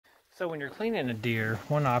So when you're cleaning a deer,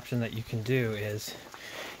 one option that you can do is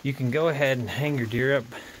you can go ahead and hang your deer up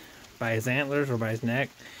by his antlers or by his neck.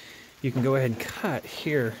 You can go ahead and cut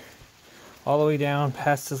here all the way down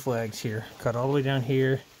past his legs here. Cut all the way down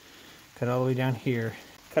here. Cut all the way down here.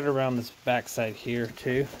 Cut around this backside here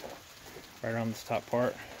too. Right around this top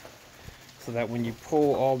part. So that when you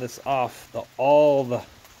pull all this off, the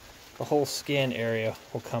whole skin area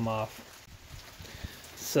will come off.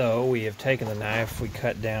 So we have taken the knife, we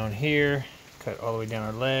cut down here, cut all the way down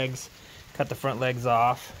our legs, cut the front legs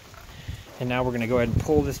off, and now we're going to go ahead and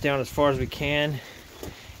pull this down as far as we can,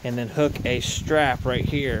 and then hook a strap right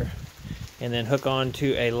here, and then hook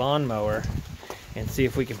onto a lawnmower, and see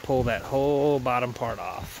if we can pull that whole bottom part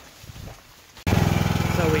off.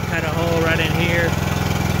 So we cut a hole right in here,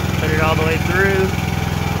 put it all the way through,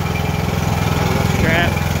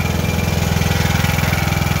 strap.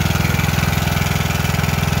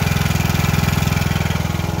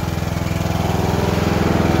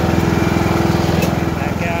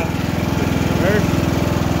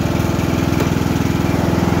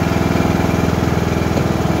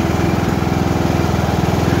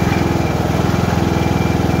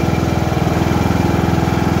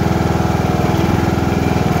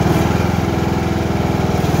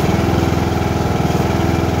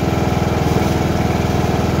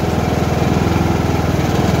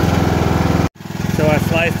 So I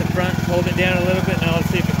sliced the front, pulled it down a little bit. Now let's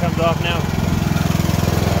see if it comes off now.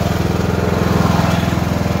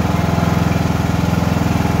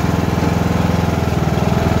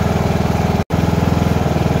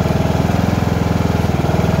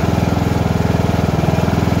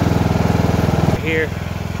 Right here,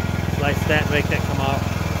 slice that, make that come off.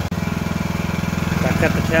 So I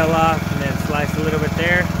cut the tail off and then slice a little bit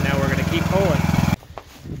there. Now we're going to keep pulling.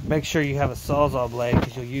 Make sure you have a Sawzall blade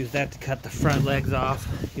because you'll use that to cut the front legs off.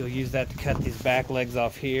 You'll use that to cut these back legs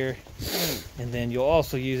off here. And then you'll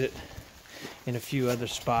also use it in a few other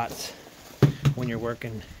spots when you're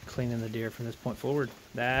working, cleaning the deer from this point forward.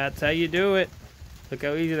 That's how you do it. Look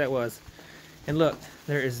how easy that was. And look,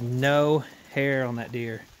 there is no hair on that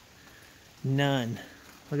deer. None.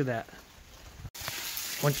 Look at that.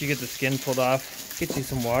 Once you get the skin pulled off, get you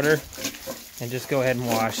some water and just go ahead and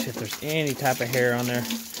wash. If there's any type of hair on there,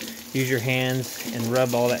 use your hands and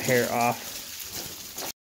rub all that hair off.